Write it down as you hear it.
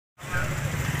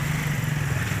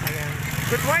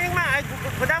Good morning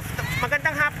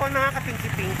magandang hapon mga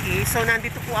kapinky-pinky. So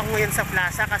nandito po ako ngayon sa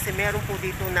plaza kasi meron po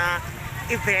dito na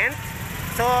event.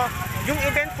 So yung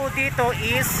event po dito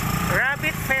is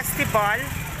Rabbit Festival,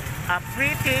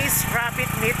 Free Taste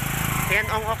Rabbit Meat. Yan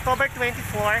on October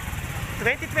 24,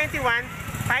 2021,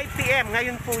 5 PM.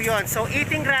 Ngayon po yon. So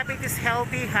eating rabbit is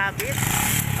healthy habit.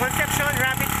 Concepcion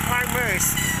Rabbit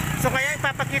Farmers. So kaya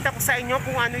ipapakita ko sa inyo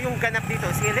kung ano yung ganap dito.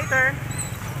 See you later.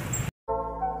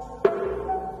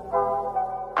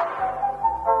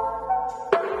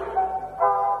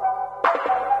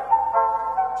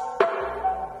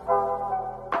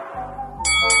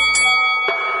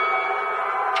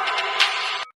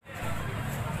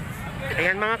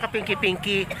 Ayan mga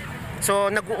kapinky-pinky. So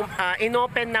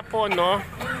inopen na po no.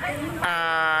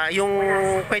 Yung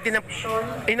pwede na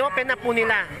inopen na po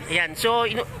nila. Ayan. So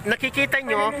nakikita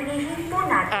nyo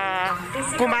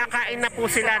kumakain na po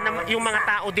sila yung mga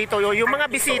tao dito, yung mga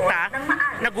bisita,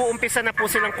 nag-uumpisa na po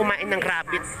silang kumain ng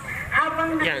rabbit.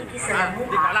 Yan.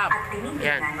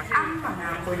 Yan.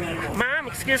 Ma'am,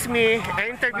 excuse me.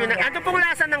 Interview na. Ano pong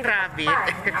lasa ng rabbit?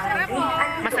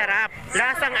 Masarap.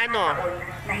 Lasang ano?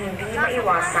 Na hindi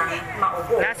maiwasang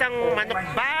maubo. Lasang manok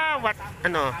ba? What?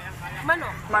 Ano?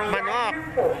 Manok. Manok.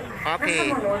 Okay.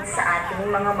 Na sumunod sa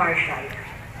ating mga marshal.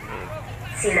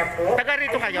 Sila po taga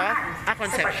rito kayo?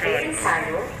 Concepcion.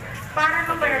 Para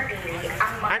mapanatili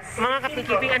ang mga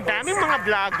kapinky-pinky, ang daming mga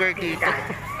vlogger dito.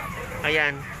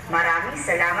 Ayan. Maraming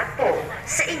salamat po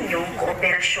sa inyong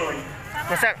kooperasyon.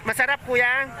 Masarap po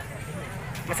yan.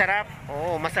 Masarap.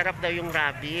 Oo, masarap daw yung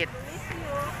rabbit.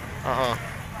 Oo.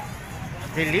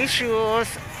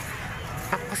 Delicious.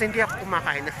 Ako kasi hindi ako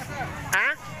kumakain. Ha?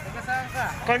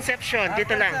 Concepcion,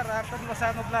 dito lang.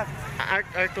 Art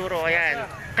Arturo, ayan.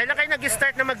 Kailan kayo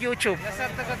nag-start na mag-YouTube?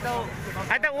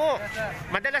 Daw.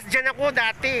 Madalas dyan ako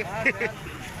dati.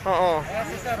 Oo.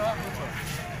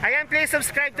 Ayan, please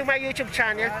subscribe to my YouTube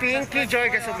channel, Pinky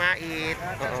Georgia Sumait.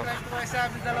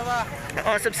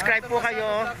 Oo, subscribe po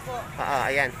kayo. Oo,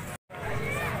 ayan.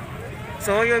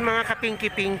 So, yun mga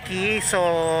kapinky-pinky. So,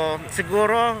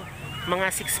 siguro, mga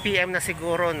 6 PM na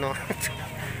siguro, no?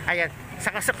 Ayan. Sa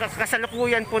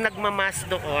kasalukuyan po nagmamas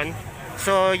doon.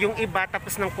 So, yung iba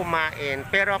tapos nang kumain.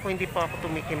 Pero ako hindi po ako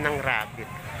tumikim ng rabbit.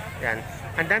 Ayan.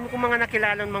 Ang dami kong mga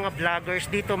nakilala ng mga vloggers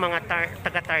dito, mga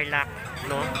taga-Tarlac,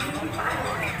 no?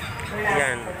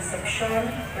 Ayan. Concepcion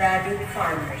Rabbit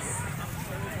Farmers.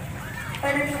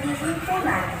 Panatilihin po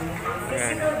natin ang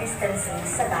physical distancing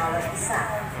sa bawat isa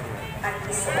at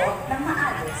isuot ng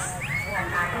maayos ang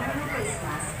ating mga face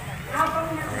mask habang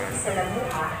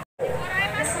nakikisalamuha.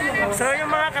 So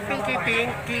yung mga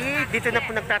kapinky-pinky, dito na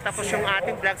po nagtatapos yung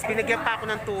ating vlogs. Binigyan pa ako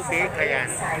ng tubig. Ayan.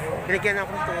 Binigyan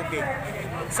ako ng tubig.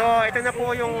 So ito na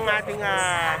po yung ating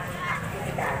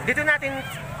dito natin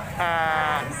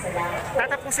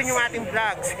tatapusin yung ating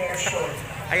vlogs.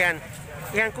 Ayan.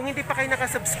 Ayan, kung hindi pa kayo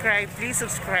nakasubscribe, please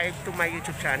subscribe to my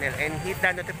YouTube channel and hit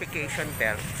the notification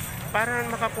bell para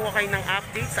makakuha kayo ng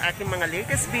updates sa ating mga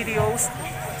latest videos.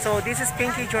 So this is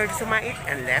Pinky Georgia Sumait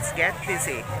and let's get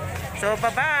busy. So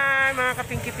bye-bye mga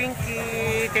kapinky-pinky.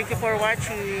 Thank you for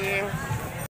watching.